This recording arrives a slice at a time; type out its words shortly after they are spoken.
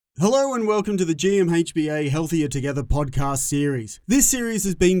Hello and welcome to the GMHBA Healthier Together podcast series. This series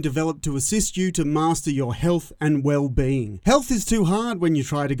has been developed to assist you to master your health and well-being. Health is too hard when you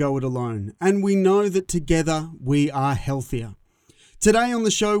try to go it alone, and we know that together we are healthier. Today on the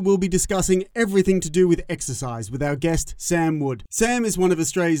show, we'll be discussing everything to do with exercise with our guest, Sam Wood. Sam is one of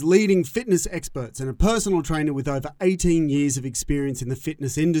Australia's leading fitness experts and a personal trainer with over 18 years of experience in the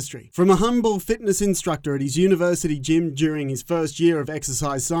fitness industry. From a humble fitness instructor at his university gym during his first year of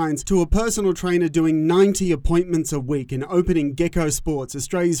exercise science to a personal trainer doing 90 appointments a week and opening Gecko Sports,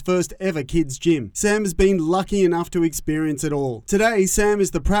 Australia's first ever kids gym, Sam has been lucky enough to experience it all. Today, Sam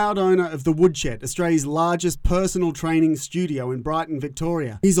is the proud owner of The Woodshed, Australia's largest personal training studio in Brighton,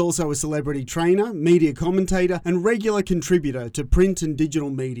 Victoria. He's also a celebrity trainer, media commentator, and regular contributor to print and digital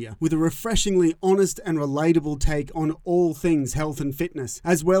media, with a refreshingly honest and relatable take on all things health and fitness,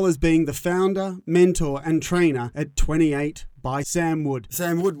 as well as being the founder, mentor, and trainer at 28 by Sam Wood.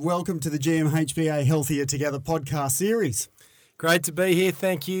 Sam Wood, welcome to the GMHBA Healthier Together podcast series. Great to be here.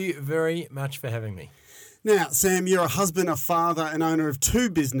 Thank you very much for having me. Now, Sam, you're a husband, a father, and owner of two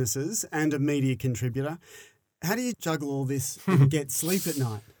businesses and a media contributor. How do you juggle all this and get sleep at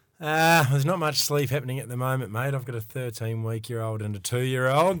night? There's not much sleep happening at the moment, mate. I've got a 13-week-old and a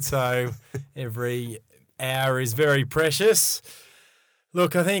 2-year-old, so every hour is very precious.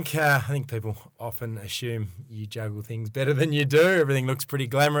 Look, I think people often assume you juggle things better than you do. Everything looks pretty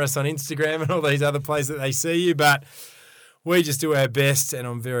glamorous on Instagram and all these other places that they see you, but we just do our best, and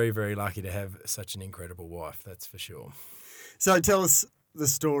I'm very, very lucky to have such an incredible wife, that's for sure. So tell us the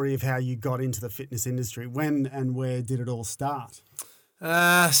story of how you got into the fitness industry. When and where did it all start?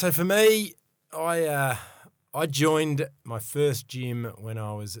 So for me, I joined my first gym when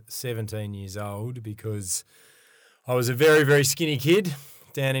I was 17 years old because I was a very, very skinny kid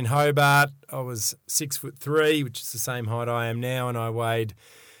down in Hobart. I was 6'3", which is the same height I am now, and I weighed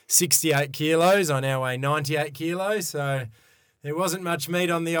 68 kilos. I now weigh 98 kilos, so there wasn't much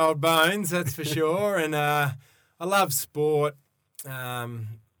meat on the old bones, that's for sure. And I love sport.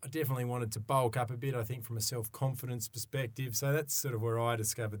 I definitely wanted to bulk up a bit, I think, from a self-confidence perspective. So that's sort of where I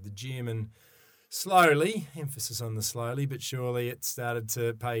discovered the gym, and slowly, emphasis on the slowly, but surely it started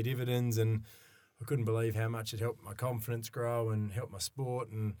to pay dividends, and I couldn't believe how much it helped my confidence grow and helped my sport.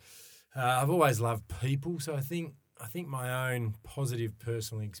 And I've always loved people, so I think my own positive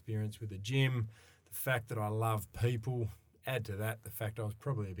personal experience with the gym, the fact that I love people, add to that the fact I was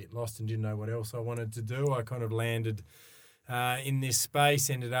probably a bit lost and didn't know what else I wanted to do. I kind of landed in this space,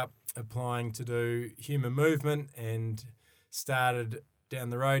 ended up applying to do human movement and started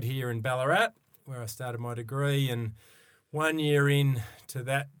down the road here in Ballarat where I started my degree. And 1 year in to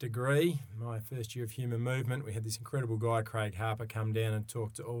that degree, my first year of human movement, we had this incredible guy, Craig Harper, come down and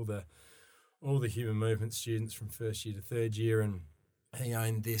talk to all the human movement students from first year to third year. And he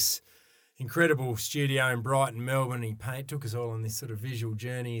owned this incredible studio in Brighton, Melbourne. He took us all on this sort of visual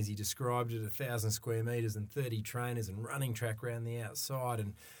journey, as he described it, 1,000 square metres and 30 trainers and running track around the outside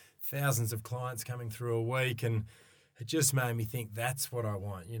and thousands of clients coming through a week. And it just made me think, that's what I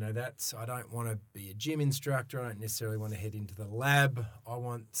want. I don't want to be a gym instructor. I don't necessarily want to head into the lab. I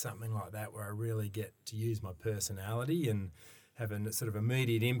want something like that where I really get to use my personality and have a sort of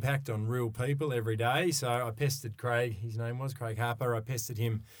immediate impact on real people every day. So I pestered Craig, his name was Craig Harper. I pestered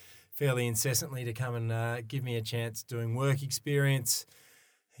him fairly incessantly to come and give me a chance doing work experience.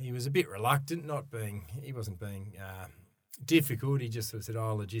 He was a bit reluctant, he wasn't being difficult. He just sort of said,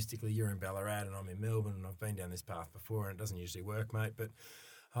 logistically, you're in Ballarat and I'm in Melbourne and I've been down this path before and it doesn't usually work, mate. But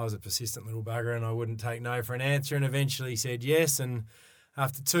I was a persistent little bugger and I wouldn't take no for an answer, and eventually said yes. And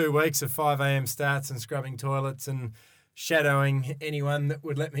after 2 weeks of 5 a.m. starts and scrubbing toilets and shadowing anyone that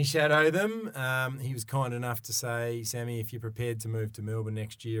would let me shadow them, he was kind enough to say, Sammy, if you're prepared to move to Melbourne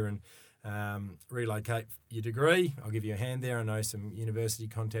next year and relocate your degree, I'll give you a hand there. I know some university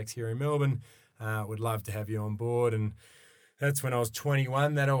contacts here in Melbourne. Would love to have you on board. And that's when I was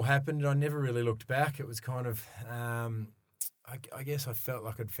 21 that all happened. I never really looked back. It was kind of, I guess I felt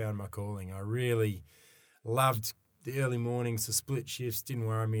like I'd found my calling. I really loved the early mornings, the split shifts, didn't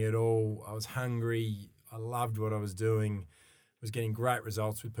worry me at all. I was hungry. I loved what I was doing. Was getting great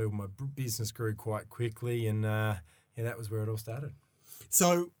results with people. My business grew quite quickly, and that was where it all started.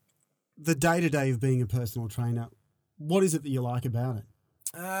 So the day-to-day of being a personal trainer, what is it that you like about it?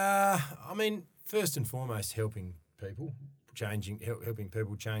 First and foremost, helping people, helping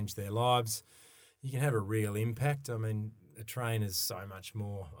people change their lives. You can have a real impact. A trainer's so much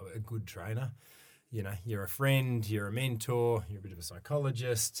more a good trainer. You're a friend, you're a mentor, you're a bit of a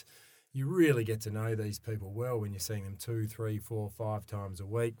psychologist. You really get to know these people well when you're seeing them 2, 3, 4, 5 times a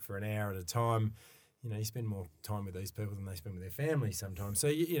week for an hour at a time. you spend more time with these people than they spend with their families sometimes. So,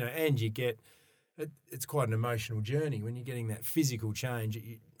 and you get, it's quite an emotional journey. When you're getting that physical change,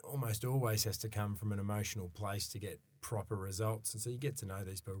 it almost always has to come from an emotional place to get proper results. And so you get to know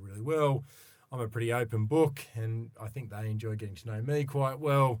these people really well. I'm a pretty open book, and I think they enjoy getting to know me quite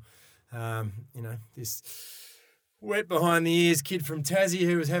well. This wet behind the ears kid from Tassie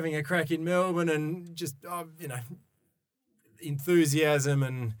who was having a crack in Melbourne, and just, enthusiasm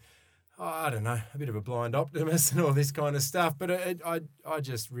and, I don't know, a bit of a blind optimist and all this kind of stuff. But I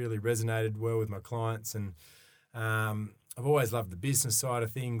just really resonated well with my clients, and I've always loved the business side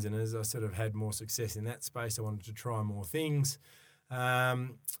of things. And as I sort of had more success in that space, I wanted to try more things.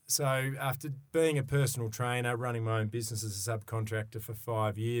 So after being a personal trainer, running my own business as a subcontractor for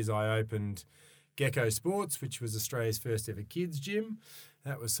 5 years, I opened Gecko Sports, which was Australia's first ever kids gym.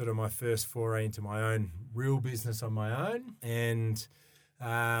 That was sort of my first foray into my own real business on my own. And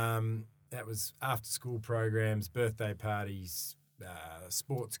that was after school programs, birthday parties,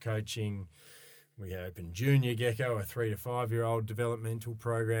 sports coaching. We opened Junior Gecko, a 3 to 5 year old developmental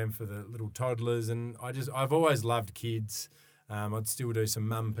program for the little toddlers. And I've always loved kids. I'd still do some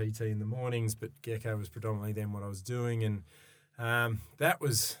mum PT in the mornings, but Gecko was predominantly then what I was doing. And that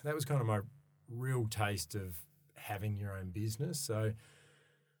was kind of my real taste of having your own business. So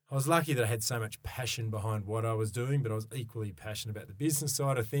I was lucky that I had so much passion behind what I was doing, but I was equally passionate about the business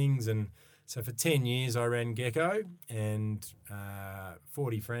side of things. And so for 10 years, I ran Gecko and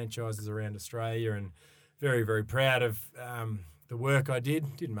 40 franchises around Australia, and very, very proud of the work I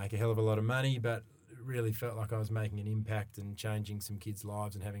did. Didn't make a hell of a lot of money, but really felt like I was making an impact and changing some kids'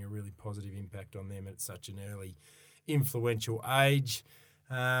 lives and having a really positive impact on them at such an early, influential age.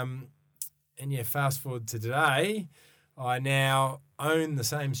 Fast forward to today, I now own the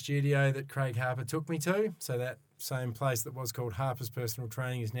same studio that Craig Harper took me to. So that same place that was called Harper's Personal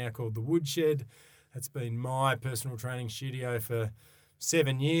Training is now called The Woodshed. That's been my personal training studio for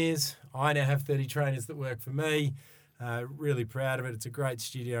 7 years. I now have 30 trainers that work for me. Really proud of it. It's a great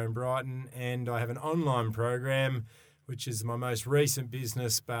studio in Brighton, and I have an online program, which is my most recent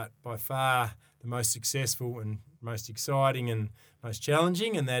business, but by far the most successful and most exciting and most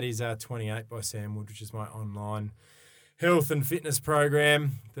challenging, and that is 28 by Sam Wood, which is my online health and fitness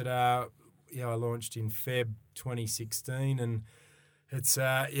program that I launched in Feb 2016, and it's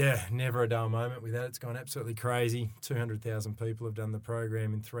never a dull moment with that. It's gone absolutely crazy. 200,000 people have done the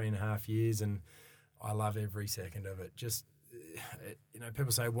program in 3.5 years, and I love every second of it. Just,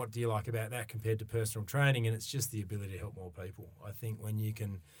 people say, what do you like about that compared to personal training? And it's just the ability to help more people. I think when you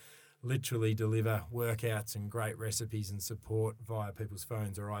can literally deliver workouts and great recipes and support via people's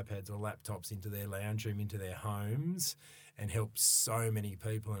phones or iPads or laptops into their lounge room, into their homes, and help so many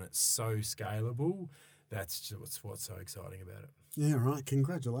people, and it's so scalable, that's just what's so exciting about it. Yeah, right.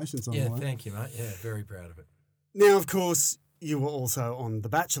 Congratulations on that. Yeah, thank you, mate. Yeah, very proud of it. Now, of course, you were also on The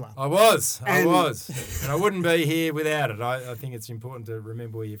Bachelor. I was. And I wouldn't be here without it. I think it's important to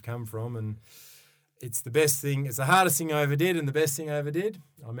remember where you've come from, and it's the best thing. It's the hardest thing I ever did and the best thing I ever did.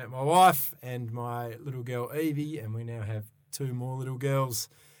 I met my wife and my little girl, Evie, and we now have 2 more little girls,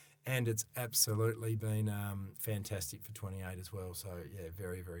 and it's absolutely been fantastic for 28 as well. So, yeah,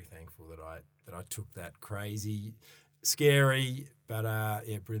 very, very thankful that I took that crazy, scary, but,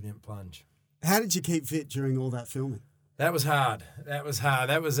 brilliant plunge. How did you keep fit during all that filming? That was hard.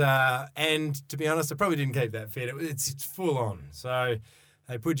 And to be honest, I probably didn't keep that fit. It's full on. So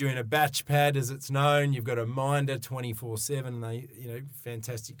they put you in a batch pad, as it's known. You've got a minder 24/7. They,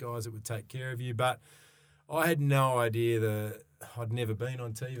 fantastic guys that would take care of you. But I had no idea that I'd never been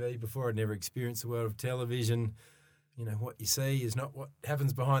on TV before. I'd never experienced the world of television. What you see is not what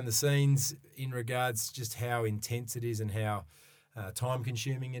happens behind the scenes in regards to just how intense it is and how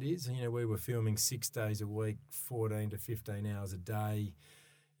time-consuming it is. We were filming 6 days a week, 14 to 15 hours a day.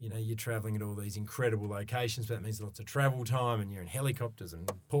 You're travelling at all these incredible locations, but that means lots of travel time, and you're in helicopters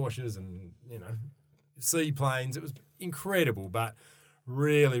and Porsches and, seaplanes. It was incredible, but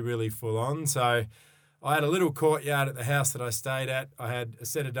really, really full on. So I had a little courtyard at the house that I stayed at. I had a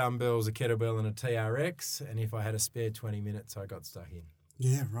set of dumbbells, a kettlebell and a TRX, and if I had a spare 20 minutes, I got stuck in.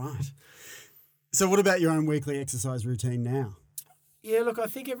 Yeah, right. So what about your own weekly exercise routine now? Yeah, look, I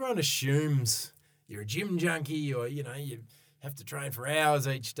think everyone assumes you're a gym junkie or, you have to train for hours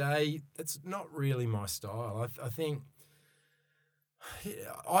each day. That's not really my style. I think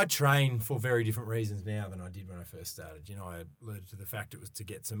I train for very different reasons now than I did when I first started. I alluded to the fact it was to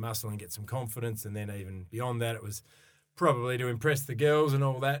get some muscle and get some confidence, and then even beyond that, it was probably to impress the girls and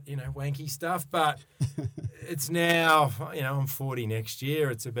all that, wanky stuff. But it's now, I'm 40 next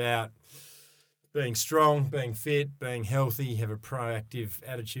year. It's about being strong, being fit, being healthy, have a proactive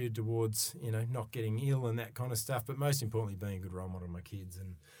attitude towards, not getting ill and that kind of stuff. But most importantly, being a good role model to my kids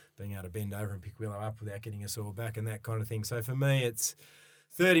and being able to bend over and pick Willow up without getting a sore back and that kind of thing. So for me, it's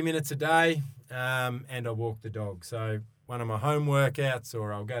 30 minutes a day, and I walk the dog. So one of my home workouts,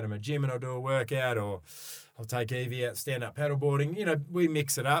 or I'll go to my gym and I'll do a workout, or I'll take Evie out stand-up paddleboarding. We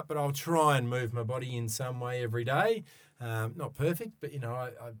mix it up, but I'll try and move my body in some way every day. Not perfect, but,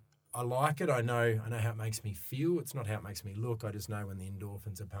 I like it. I know how it makes me feel. It's not how it makes me look. I just know when the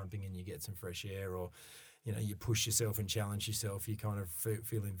endorphins are pumping and you get some fresh air, or, you push yourself and challenge yourself, you kind of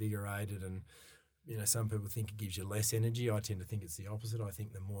feel invigorated. And, some people think it gives you less energy. I tend to think it's the opposite. I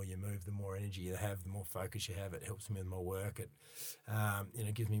think the more you move, the more energy you have, the more focus you have. It helps me with my work. It,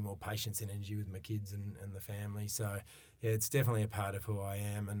 gives me more patience and energy with my kids and the family. So, yeah, it's definitely a part of who I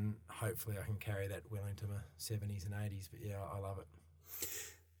am, and hopefully I can carry that well into my 70s and 80s. But, yeah, I love it.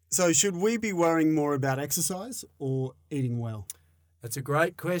 So should we be worrying more about exercise or eating well? That's a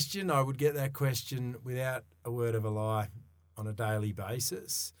great question. I would get that question without a word of a lie on a daily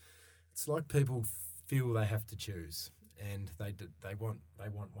basis. It's like people feel they have to choose, and they want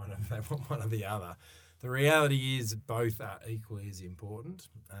one or the other. The reality is both are equally as important.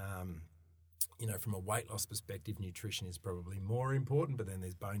 From a weight loss perspective, nutrition is probably more important, but then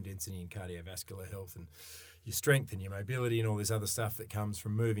there's bone density and cardiovascular health and your strength and your mobility and all this other stuff that comes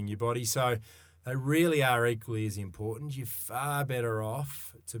from moving your body. So they really are equally as important. You're far better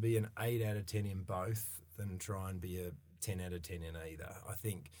off to be an 8 out of 10 in both than try and be a 10 out of 10 in either. I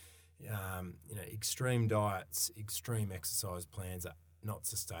think, extreme diets, extreme exercise plans are not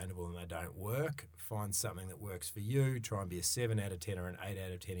sustainable and they don't work. Find something that works for you. Try and be a 7 out of 10 or an 8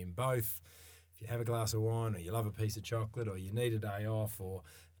 out of 10 in both. If you have a glass of wine, or you love a piece of chocolate, or you need a day off, or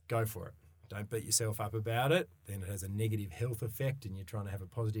go for it. Don't beat yourself up about it. Then it has a negative health effect, and you're trying to have a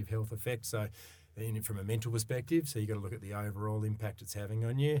positive health effect. So from a mental perspective, so you've got to look at the overall impact it's having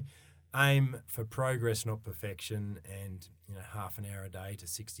on you. Aim for progress, not perfection, and half an hour a day to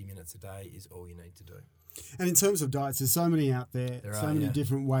 60 minutes a day is all you need to do. And in terms of diets, there's so many out there, many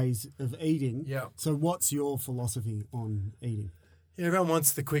different ways of eating. Yeah. So what's your philosophy on eating? Yeah, everyone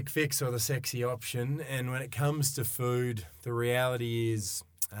wants the quick fix or the sexy option, and when it comes to food, the reality is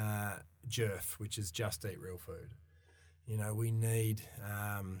JERF, which is just eat real food. We need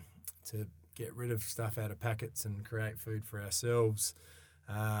to get rid of stuff out of packets and create food for ourselves.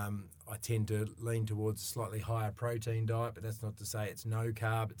 I tend to lean towards a slightly higher protein diet, but that's not to say it's no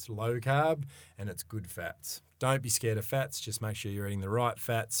carb, it's low carb, and it's good fats. Don't be scared of fats, just make sure you're eating the right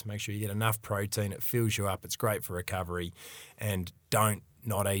fats, make sure you get enough protein, it fills you up, it's great for recovery, and don't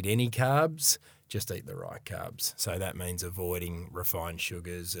not eat any carbs, just eat the right carbs. So that means avoiding refined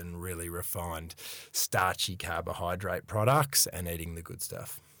sugars and really refined starchy carbohydrate products and eating the good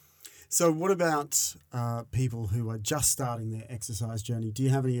stuff. So what about people who are just starting their exercise journey? Do you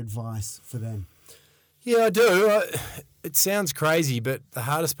have any advice for them? Yeah, I do. It sounds crazy, but the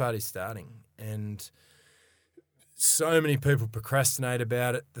hardest part is starting. And so many people procrastinate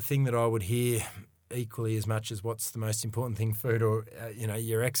about it. The thing that I would hear equally as much as what's the most important thing, food or,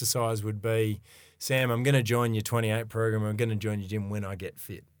 your exercise would be, Sam, I'm going to join your 28 program. I'm going to join your gym when I get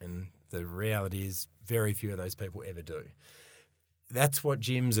fit. And the reality is very few of those people ever do. That's what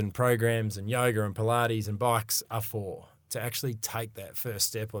gyms and programs and yoga and Pilates and bikes are for, to actually take that first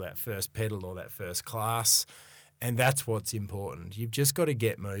step or that first pedal or that first class. And that's what's important. You've just got to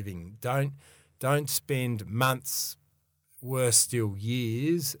get moving. Don't spend months, worse still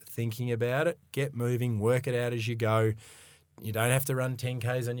years, thinking about it. Get moving, work it out as you go. You don't have to run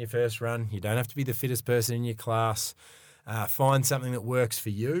 10Ks on your first run. You don't have to be the fittest person in your class. Find something that works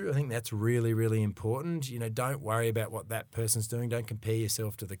for you. I think that's really, really important. Don't worry about what that person's doing. Don't compare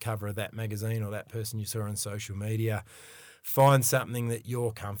yourself to the cover of that magazine or that person you saw on social media. Find something that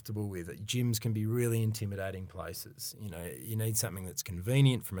you're comfortable with. Gyms can be really intimidating places. You need something that's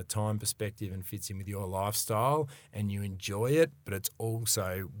convenient from a time perspective and fits in with your lifestyle and you enjoy it, but it's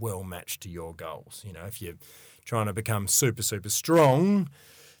also well matched to your goals. If you're trying to become super, super strong,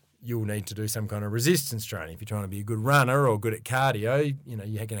 you'll need to do some kind of resistance training. If you're trying to be a good runner or good at cardio,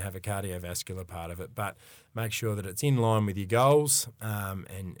 you're going to have a cardiovascular part of it. But make sure that it's in line with your goals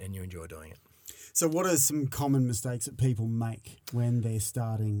and you enjoy doing it. So what are some common mistakes that people make when they're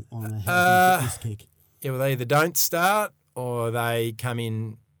starting on a healthy fitness kick? Yeah, well, they either don't start or they come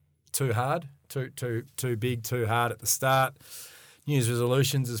in too hard, too big, too hard at the start. New Year's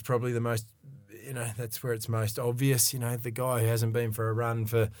resolutions is probably the most, that's where it's most obvious. The guy who hasn't been for a run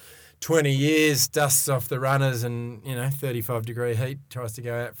for 20 years dusts off the runners and, 35-degree heat, tries to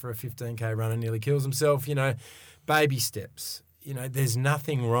go out for a 15K run and nearly kills himself. Baby steps. there's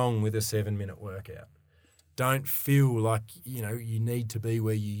nothing wrong with a 7-minute workout. Don't feel like, you need to be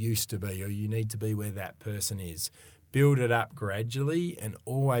where you used to be or you need to be where that person is. Build it up gradually and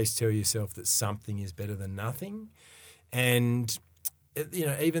always tell yourself that something is better than nothing. And,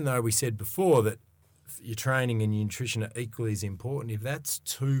 even though we said before that your training and your nutrition are equally as important, if that's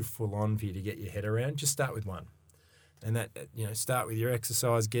too full on for you to get your head around, just start with one. And that, start with your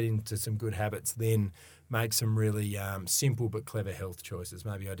exercise, get into some good habits, then make some really simple but clever health choices.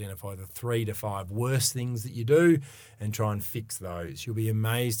 Maybe identify the 3 to 5 worst things that you do and try and fix those. You'll be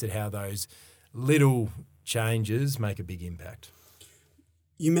amazed at how those little changes make a big impact.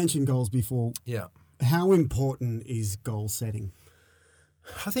 You mentioned goals before. Yeah. How important is goal setting?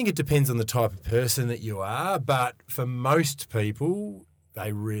 I think it depends on the type of person that you are, but for most people,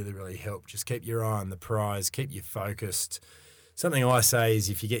 they really, really help. Just keep your eye on the prize, keep you focused. Something I say is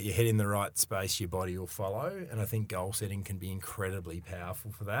if you get your head in the right space, your body will follow, and I think goal setting can be incredibly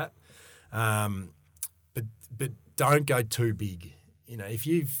powerful for that. But don't go too big. If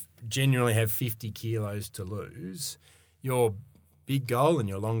you genuinely have 50 kilos to lose, your big goal and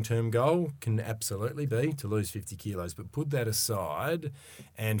your long-term goal can absolutely be to lose 50 kilos, but put that aside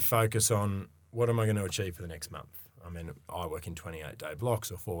and focus on what am I going to achieve for the next month. I mean, I work in 28-day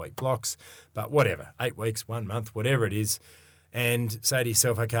blocks or 4-week blocks, but whatever, 8 weeks, 1 month, whatever it is, and say to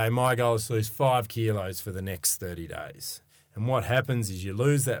yourself, okay, my goal is to lose 5 kilos for the next 30 days. And what happens is you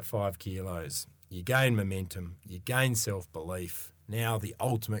lose that 5 kilos, you gain momentum, you gain self-belief. Now the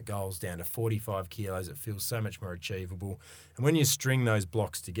ultimate goal is down to 45 kilos. It feels so much more achievable. And when you string those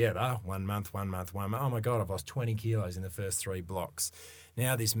blocks together, 1 month, 1 month, 1 month, oh my God, I've lost 20 kilos in the first 3 blocks.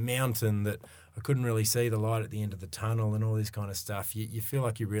 Now this mountain that I couldn't really see the light at the end of the tunnel and all this kind of stuff, you feel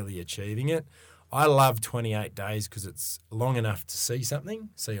like you're really achieving it. I love 28 days because it's long enough to see something,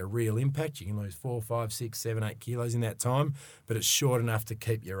 see a real impact. You can lose 4, 5, 6, 7, 8 kilos in that time, but it's short enough to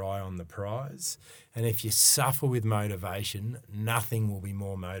keep your eye on the prize. And if you suffer with motivation, nothing will be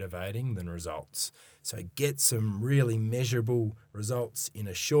more motivating than results. So get some really measurable results in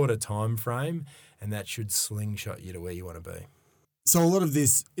a shorter time frame, and that should slingshot you to where you want to be. So a lot of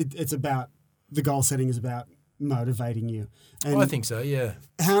this, it's about, the goal setting is about motivating you. And I think so, yeah.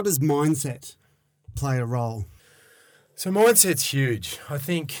 How does mindset play a role? So mindset's huge. I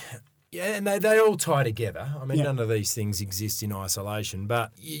think, yeah, and they all tie together. I mean, Yeah. None of these things exist in isolation,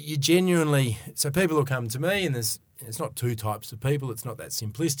 but you genuinely, so people will come to me and it's not 2 types of people, it's not that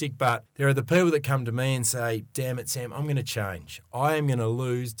simplistic, but there are the people that come to me and say, damn it, Sam, I'm going to change. I am going to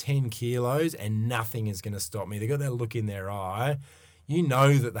lose 10 kilos and nothing is going to stop me. They've got that look in their eye. You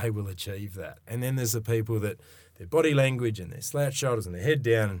know that they will achieve that. And then there's the people that their body language and their slouch shoulders and their head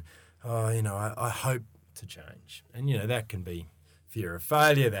down and, I hope to change. And, that can be fear of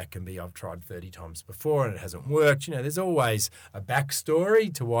failure. That can be I've tried 30 times before and it hasn't worked. There's always a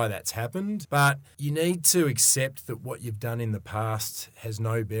backstory to why that's happened. But you need to accept that what you've done in the past has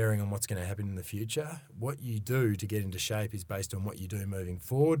no bearing on what's going to happen in the future. What you do to get into shape is based on what you do moving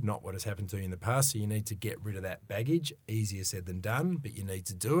forward, not what has happened to you in the past. So you need to get rid of that baggage. Easier said than done, but you need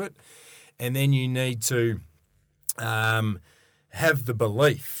to do it. And then you need to have the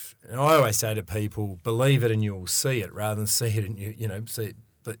belief. And I always say to people, believe it and you will see it, rather than see it and see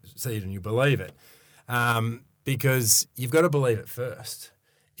it and you believe it, because you've got to believe it first.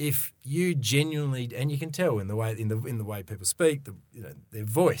 If you genuinely, and you can tell in the way people speak, their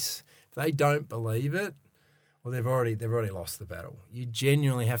voice, if they don't believe it, well, they've already lost the battle. You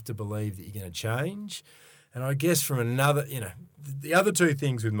genuinely have to believe that you're going to change. And I guess from another, the other 2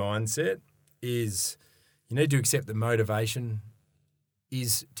 things with mindset is you need to accept that motivation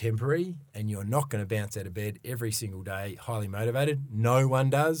is temporary and you're not going to bounce out of bed every single day highly motivated. No one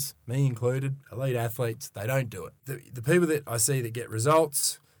does, me included. Elite athletes, they don't do it. The people that I see that get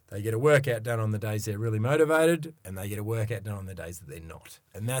results, they get a workout done on the days they're really motivated and they get a workout done on the days that they're not.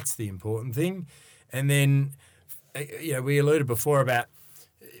 And that's the important thing. And then, we alluded before about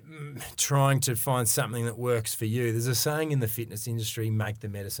trying to find something that works for you. There's a saying in the fitness industry, make the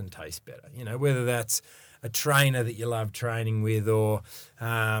medicine taste better. Whether that's a trainer that you love training with or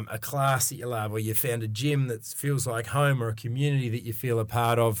a class that you love, or you found a gym that feels like home or a community that you feel a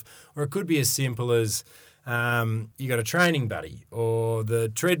part of, or it could be as simple as you got a training buddy or the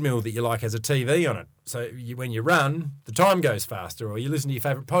treadmill that you like has a TV on it. So when you run, the time goes faster, or you listen to your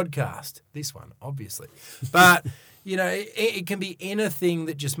favourite podcast, this one, obviously. But, it can be anything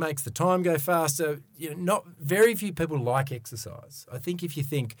that just makes the time go faster. Not very few people like exercise. I think if you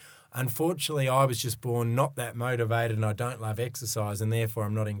think, unfortunately, I was just born not that motivated and I don't love exercise and therefore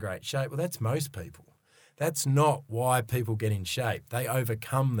I'm not in great shape. Well, that's most people. That's not why people get in shape. They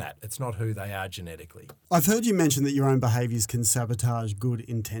overcome that. It's not who they are genetically. I've heard you mention that your own behaviours can sabotage good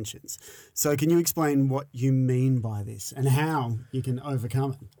intentions. So can you explain what you mean by this and how you can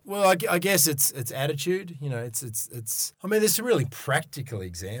overcome it? Well, I guess it's attitude. It's. I mean, there's some really practical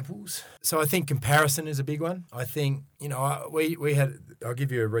examples. So I think comparison is a big one. I think we had. I'll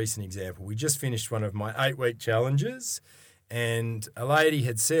give you a recent example. We just finished one of my 8-week challenges. And a lady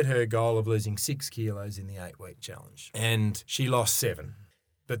had set her goal of losing 6 kilos in the 8-week challenge. And she lost 7.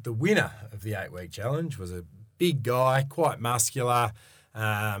 But the winner of the 8-week challenge was a big guy, quite muscular,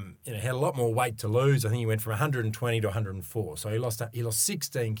 had a lot more weight to lose. I think he went from 120 to 104. So he lost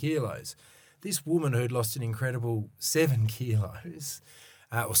 16 kilos. This woman who'd lost an incredible 7 kilos,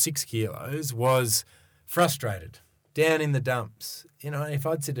 or 6 kilos, was frustrated, down in the dumps. If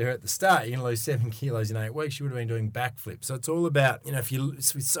I'd said to her at the start, you're going to lose 7 kilos in 8 weeks, she would have been doing backflips. So it's all about, if you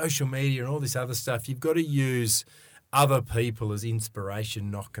with social media and all this other stuff, you've got to use other people as inspiration,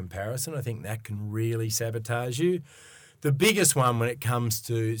 not comparison. I think that can really sabotage you. The biggest one when it comes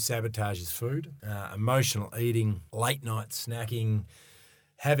to sabotage is food, emotional eating, late night snacking,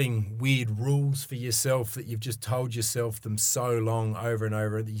 having weird rules for yourself that you've just told yourself them so long over and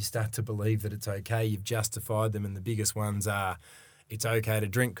over that you start to believe that it's okay. You've justified them, and the biggest ones are it's okay to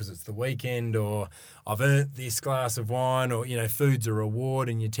drink because it's the weekend, or I've earned this glass of wine, or, food's a reward,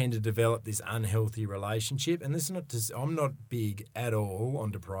 and you tend to develop this unhealthy relationship. And this is not just, I'm not big at all on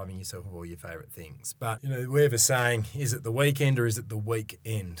depriving yourself of all your favourite things. But, we have a saying, is it the weekend or is it the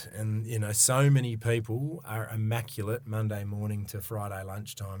weekend? And, so many people are immaculate Monday morning to Friday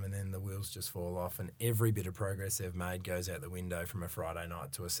lunchtime, and then the wheels just fall off, and every bit of progress they've made goes out the window from a Friday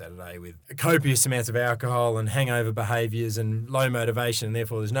night to a Saturday with copious amounts of alcohol and hangover behaviours and low motivation, and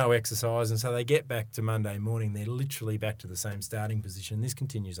therefore there's no exercise, and so they get back to Monday morning, they're literally back to the same starting position. This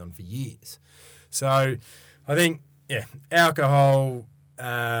continues on for years. So I think, alcohol,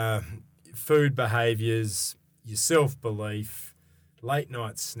 food behaviours, your self-belief, late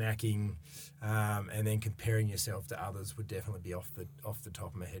night snacking, and then comparing yourself to others would definitely be off the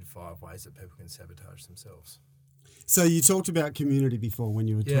top of my head 5 ways that people can sabotage themselves. So you talked about community before when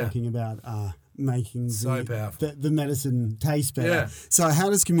you were talking about making the medicine taste better. Yeah. So how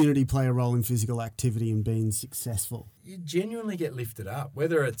does community play a role in physical activity and being successful? You genuinely get lifted up,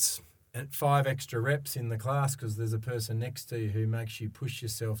 whether it's at 5 extra reps in the class because there's a person next to you who makes you push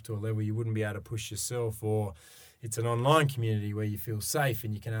yourself to a level you wouldn't be able to push yourself, or it's an online community where you feel safe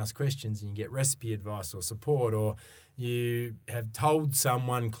and you can ask questions and you get recipe advice or support, or you have told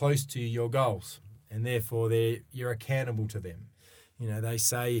someone close to you your goals, and therefore you're accountable to them. They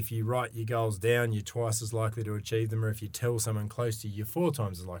say if you write your goals down, you're twice as likely to achieve them, or if you tell someone close to you, you're 4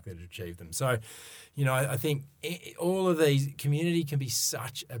 times as likely to achieve them. So, I think all of these, community can be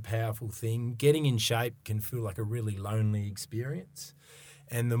such a powerful thing. Getting in shape can feel like a really lonely experience.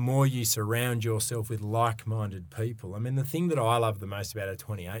 And the more you surround yourself with like-minded people, I mean, the thing that I love the most about a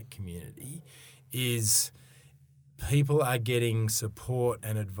 28 community is people are getting support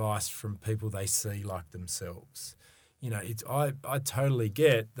and advice from people they see like themselves. I totally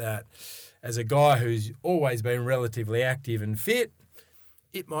get that as a guy who's always been relatively active and fit,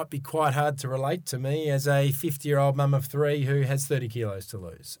 it might be quite hard to relate to me as a 50-year-old mum of 3 who has 30 kilos to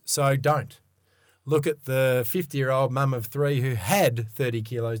lose. So don't. Look at the 50-year-old mum of 3 who had 30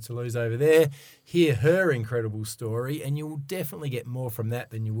 kilos to lose over there, hear her incredible story, and you'll definitely get more from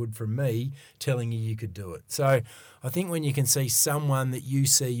that than you would from me telling you could do it. So I think when you can see someone that you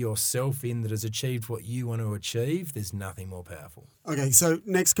see yourself in that has achieved what you want to achieve, there's nothing more powerful. Okay, so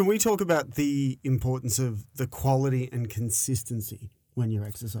next, can we talk about the importance of the quality and consistency when you're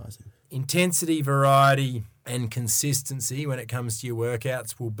exercising? Intensity, variety, and consistency when it comes to your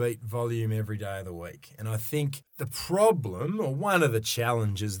workouts will beat volume every day of the week. And I think the problem, or one of the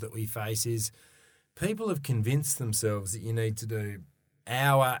challenges that we face, is people have convinced themselves that you need to do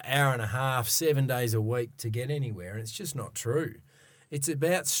hour and a half, 7 days a week to get anywhere, and it's just not true. It's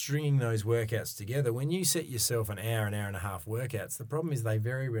about stringing those workouts together. When you set yourself an hour and a half workouts, the problem is they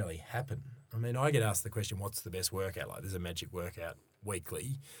very rarely happen. I mean, I get asked the question, what's the best workout? Like, there's a magic workout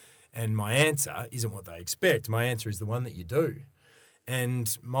weekly. And my answer isn't what they expect. My answer is the one that you do.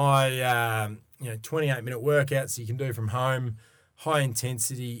 And my 28-minute workouts you can do from home, high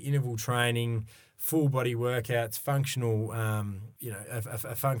intensity, interval training, full body workouts, functional,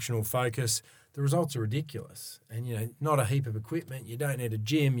 a functional focus, the results are ridiculous. And, not a heap of equipment. You don't need a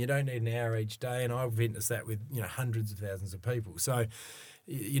gym. You don't need an hour each day. And I've witnessed that with, hundreds of thousands of people. So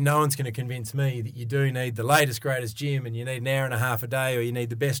no one's going to convince me that you do need the latest, greatest gym and you need an hour and a half a day, or you need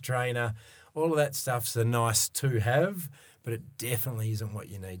the best trainer. All of that stuff's a nice to have, but it definitely isn't what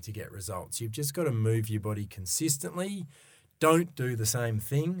you need to get results. You've just got to move your body consistently. Don't do the same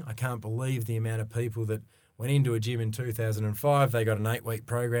thing. I can't believe the amount of people that went into a gym in 2005, they got an 8-week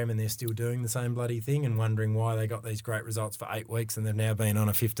program and they're still doing the same bloody thing and wondering why they got these great results for 8 weeks and they've now been on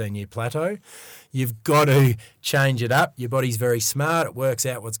a 15-year plateau. You've got to change it up. Your body's very smart. It works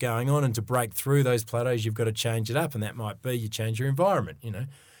out what's going on, and to break through those plateaus, you've got to change it up, and that might be you change your environment,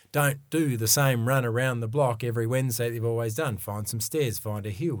 Don't do the same run around the block every Wednesday that you've always done. Find some stairs, find a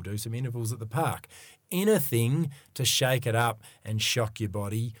hill, do some intervals at the park. Anything to shake it up and shock your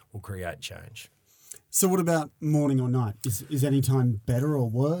body will create change. So what about morning or night? Is any time better or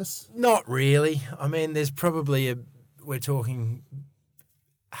worse? Not really. I mean, there's probably we're talking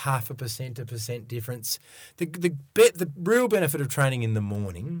 0.5%, 1% difference. The real benefit of training in the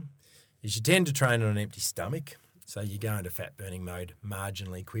morning is you tend to train on an empty stomach. So you go into fat burning mode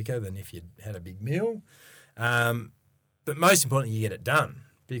marginally quicker than if you'd had a big meal. But most importantly, you get it done,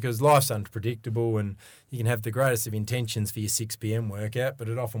 because life's unpredictable and you can have the greatest of intentions for your 6 p.m. workout, but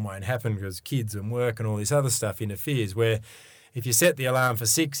it often won't happen because kids and work and all this other stuff interferes, where if you set the alarm for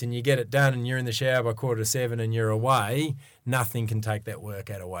 6 and you get it done and you're in the shower by 6:45 and you're away, nothing can take that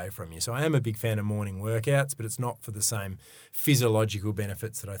workout away from you. So I am a big fan of morning workouts, but it's not for the same physiological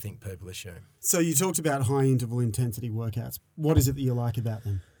benefits that I think people assume. So you talked about high interval intensity workouts. What is it that you like about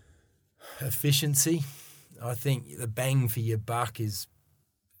them? Efficiency. I think the bang for your buck is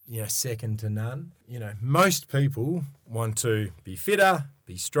second to none. Most people want to be fitter,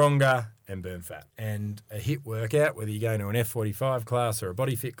 be stronger, and burn fat. And a HIIT workout, whether you're going to an F45 class or a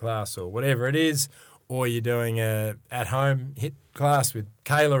body fit class or whatever it is, or you're doing a at-home HIIT class with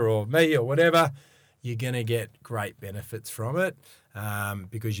Kayla or me or whatever, you're going to get great benefits from it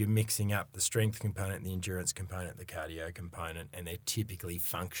because you're mixing up the strength component, the endurance component, the cardio component, and they're typically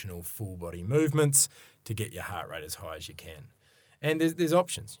functional full-body movements to get your heart rate as high as you can. And there's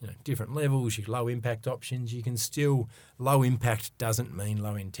options, different levels, low impact options. You can still, low impact doesn't mean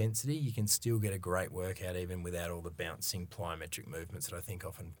low intensity. You can still get a great workout even without all the bouncing plyometric movements that I think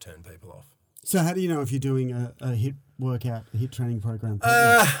often turn people off. So how do you know if you're doing a HIIT workout, a HIIT training program?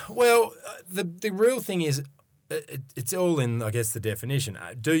 The real thing is it's all in, I guess, the definition.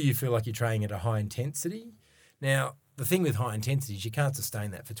 Do you feel like you're training at a high intensity? Now, the thing with high intensity is you can't sustain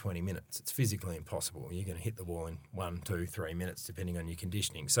that for 20 minutes. It's physically impossible. You're going to hit the wall in 1, 2, 3 minutes, depending on your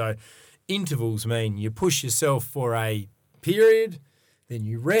conditioning. So intervals mean you push yourself for a period, then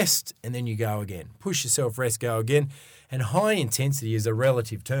you rest, and then you go again. Push yourself, rest, go again. And high intensity is a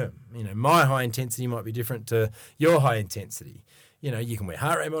relative term. My high intensity might be different to your high intensity. You can wear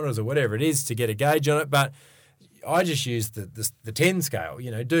heart rate monitors or whatever it is to get a gauge on it, but I just use the 10 scale.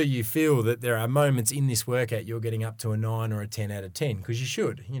 Do you feel that there are moments in this workout you're getting up to a 9 or a 10 out of 10? Because you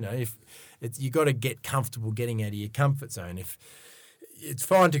should. If you got to get comfortable getting out of your comfort zone. If it's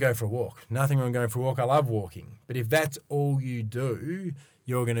fine to go for a walk, nothing wrong going for a walk. I love walking, but if that's all you do,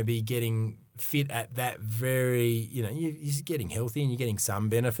 you're going to be getting fit at that very. You're getting healthy and you're getting some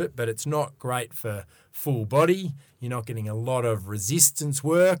benefit, but it's not great for full body. You're not getting a lot of resistance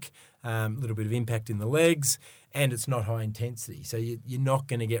work, a little bit of impact in the legs. And it's not high intensity. So you're not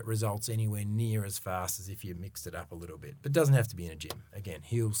going to get results anywhere near as fast as if you mixed it up a little bit. But it doesn't have to be in a gym. Again,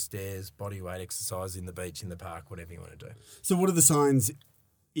 hills, stairs, body weight exercise in the beach, in the park, whatever you want to do. So what are the signs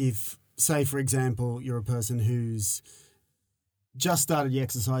if, say, for example, you're a person who's just started your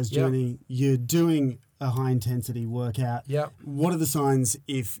exercise journey, you're doing a high-intensity workout. Yep. What are the signs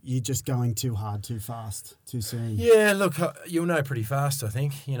if you're just going too hard, too fast, too soon? Yeah, look, you'll know pretty fast, I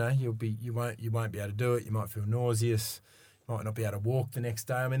think. You won't be able to do it. You might feel nauseous. You might not be able to walk the next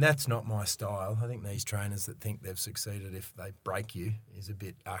day. I mean, that's not my style. I think these trainers that think they've succeeded if they break you is a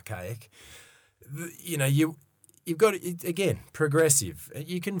bit archaic. You've got, again, progressive.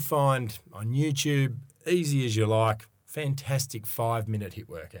 You can find on YouTube, easy as you like, fantastic 5-minute HIIT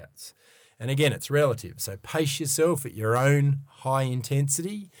workouts. And again, it's relative. So pace yourself at your own high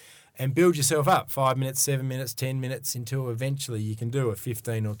intensity and build yourself up 5 minutes, 7 minutes, 10 minutes until eventually you can do a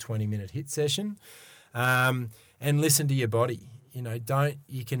 15 or 20 minute HIIT session. And listen to your body. You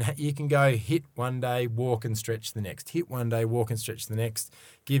can go HIIT one day, walk and stretch the next. HIIT one day, walk and stretch the next,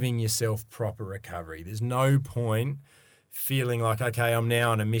 giving yourself proper recovery. There's no point feeling like, okay, I'm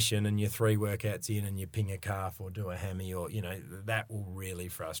now on a mission and you're 3 workouts in and you ping a calf or do a hammy or, that will really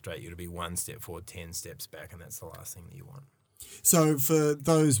frustrate you to be 1 step forward, 10 steps back, and that's the last thing that you want. So for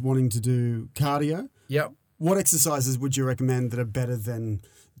those wanting to do cardio, what exercises would you recommend that are better than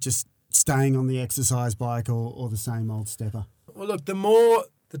just staying on the exercise bike or the same old stepper? Well, look,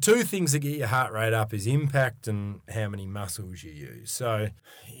 the 2 things that get your heart rate up is impact and how many muscles you use. So,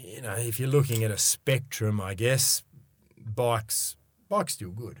 if you're looking at a spectrum, I guess, bike's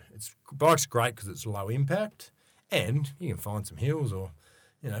still good. Bike's great because it's low impact, and you can find some hills or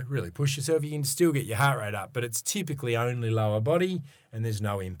really push yourself. You can still get your heart rate up, but it's typically only lower body and there's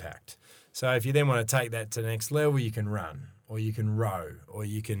no impact. So if you then want to take that to the next level, you can run, or you can row, or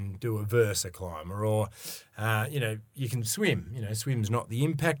you can do a Versa climber, or you can swim. Swim's not the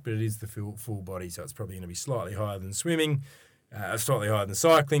impact, but it is the full body, so it's probably going to be slightly higher than swimming, slightly higher than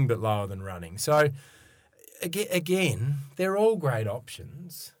cycling, but lower than running. So again, they're all great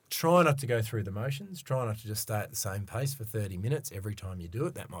options. Try not to go through the motions. Try not to just stay at the same pace for 30 minutes every time you do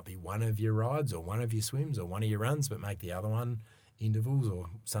it. That might be one of your rides or one of your swims or one of your runs, but make the other one intervals or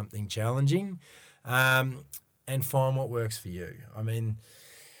something challenging, and find what works for you. I mean,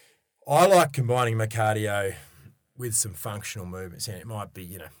 I like combining my cardio with some functional movements, and it might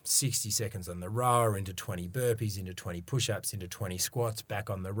be 60 seconds on the rower into 20 burpees, into 20 push-ups, into 20 squats, back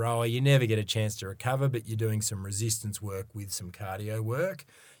on the rower. You never get a chance to recover, but you're doing some resistance work with some cardio work.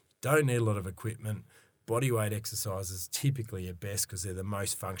 Don't need a lot of equipment. Bodyweight exercises typically are best because they're the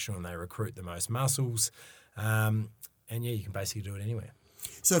most functional and they recruit the most muscles. You can basically do it anywhere.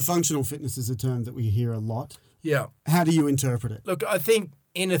 So functional fitness is a term that we hear a lot. Yeah. How do you interpret it? Look, I think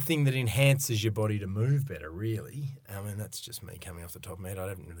anything that enhances your body to move better, really. I mean, that's just me coming off the top of my head. I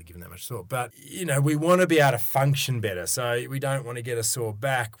haven't really given that much thought. But, we want to be able to function better. So we don't want to get a sore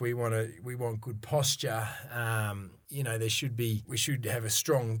back. We want good posture. We should have a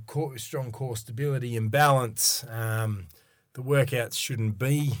strong core stability and balance. The workouts shouldn't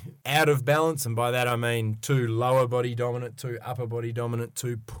be out of balance, and by that I mean too lower body dominant, too upper body dominant,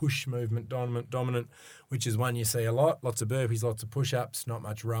 too push movement dominant, which is one you see a lot. Lots of burpees, lots of push-ups, not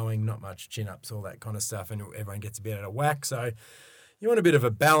much rowing, not much chin-ups, all that kind of stuff, and everyone gets a bit out of whack. So you want a bit of a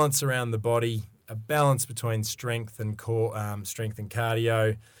balance around the body, a balance between strength and core, strength and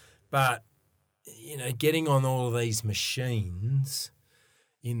cardio, but getting on all of these machines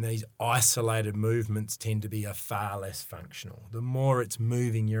in these isolated movements tend to be a far less functional. The more it's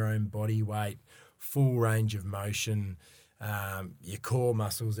moving your own body weight, full range of motion, your core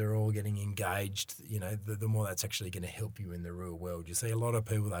muscles are all getting engaged, the more that's actually going to help you in the real world. You see a lot of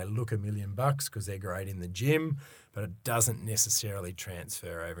people, they look $1 million because they're great in the gym, but it doesn't necessarily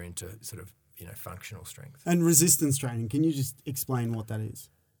transfer over into sort of, functional strength. And resistance training, can you just explain what that is?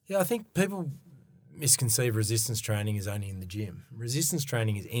 Yeah, I think people misconceive resistance training is only in the gym. Resistance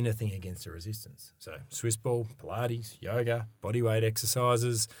training is anything against a resistance. So Swiss ball, Pilates, yoga, bodyweight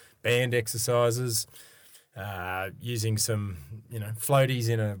exercises, band exercises, using some, floaties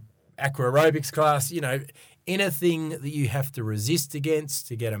in a aqua aerobics class, anything that you have to resist against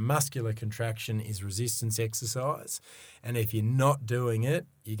to get a muscular contraction is resistance exercise. And if you're not doing it,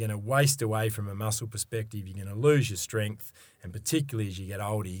 you're going to waste away from a muscle perspective. You're going to lose your strength. And particularly as you get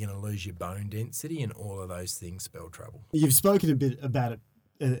older, you're going to lose your bone density, and all of those things spell trouble. You've spoken a bit about it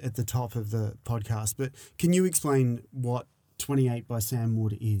at the top of the podcast, but can you explain what 28 by Sam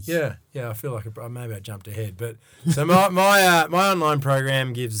Wood is? Yeah, I feel like maybe I jumped ahead. But so my online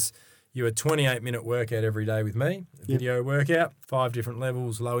program gives you a 28-minute workout every day with me, a video workout, 5 different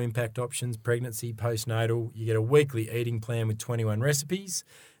levels, low impact options, pregnancy, postnatal. You get a weekly eating plan with 21 recipes,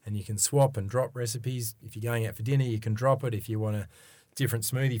 and you can swap and drop recipes. If you're going out for dinner, you can drop it. If you want a different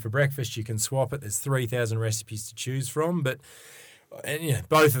smoothie for breakfast, you can swap it. There's 3,000 recipes to choose from.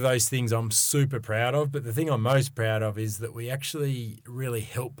 Both of those things I'm super proud of. But the thing I'm most proud of is that we actually really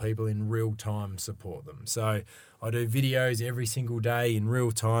help people in real time support them. So I do videos every single day in real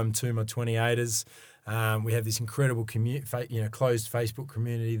time to my 28ers. We have this incredible closed Facebook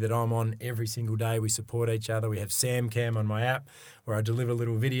community that I'm on every single day. We support each other. We have SamCam on my app where I deliver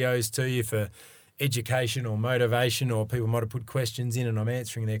little videos to you for education or motivation, or people might have put questions in and I'm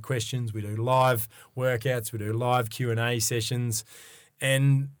answering their questions. We do live workouts. We do live Q&A sessions.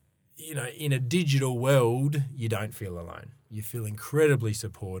 And, in a digital world, you don't feel alone. You feel incredibly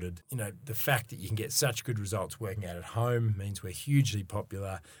supported. The fact that you can get such good results working out at home means we're hugely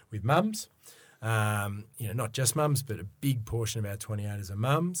popular with mums. Not just mums, but a big portion of our 28ers are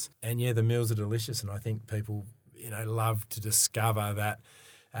mums. And the meals are delicious. And I think people, love to discover that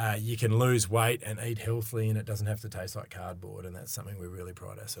you can lose weight and eat healthily and it doesn't have to taste like cardboard. And that's something we really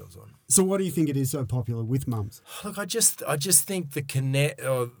pride ourselves on. So what do you think it is so popular with mums? Look, I just think the connect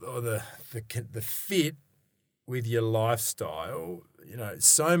or the fit with your lifestyle,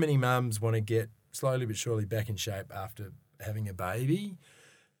 so many mums want to get slowly but surely back in shape after having a baby.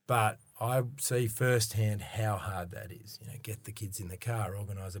 But I see firsthand how hard that is. Get the kids in the car,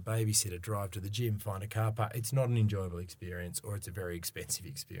 organise a babysitter, drive to the gym, find a car park. It's not an enjoyable experience, or it's a very expensive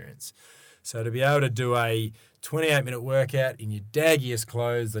experience. So to be able to do a 28-minute workout in your daggiest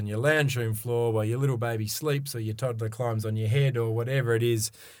clothes on your lounge room floor while your little baby sleeps or your toddler climbs on your head or whatever it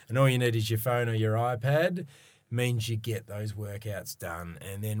is, and all you need is your phone or your iPad, means you get those workouts done.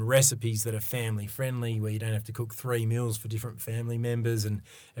 And then recipes that are family friendly, where you don't have to cook 3 meals for different family members and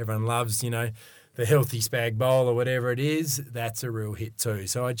everyone loves, the healthy spag bowl or whatever it is, that's a real hit too.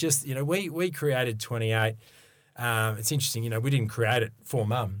 So I just, we created 28. It's interesting, we didn't create it for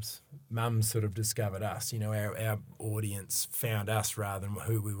mums. Mums sort of discovered us. Our audience found us rather than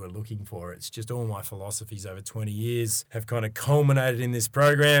who we were looking for. It's just all my philosophies over 20 years have kind of culminated in this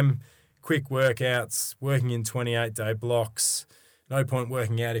program. Quick workouts, working in 28-day blocks, no point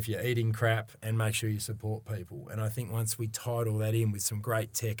working out if you're eating crap, and make sure you support people. And I think once we tied all that in with some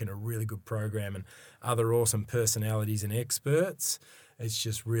great tech and a really good program and other awesome personalities and experts, it's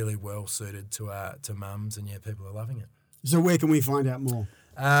just really well suited to mums, and people are loving it. So where can we find out more?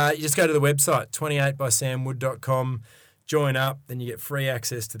 You just go to the website, 28bysamwood.com, join up, then you get free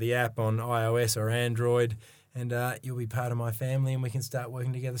access to the app on iOS or Android, and you'll be part of my family, and we can start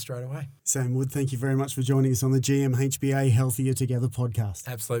working together straight away. Sam Wood, thank you very much for joining us on the GMHBA Healthier Together podcast.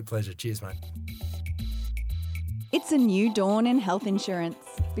 Absolute pleasure. Cheers, mate. It's a new dawn in health insurance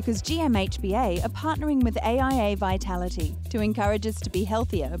because GMHBA are partnering with AIA Vitality to encourage us to be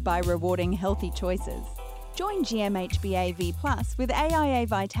healthier by rewarding healthy choices. Join GMHBA V Plus with AIA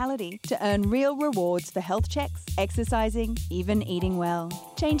Vitality to earn real rewards for health checks, exercising, even eating well.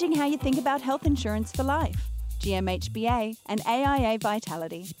 Changing how you think about health insurance for life. GMHBA and AIA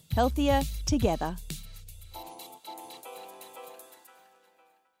Vitality. Healthier together.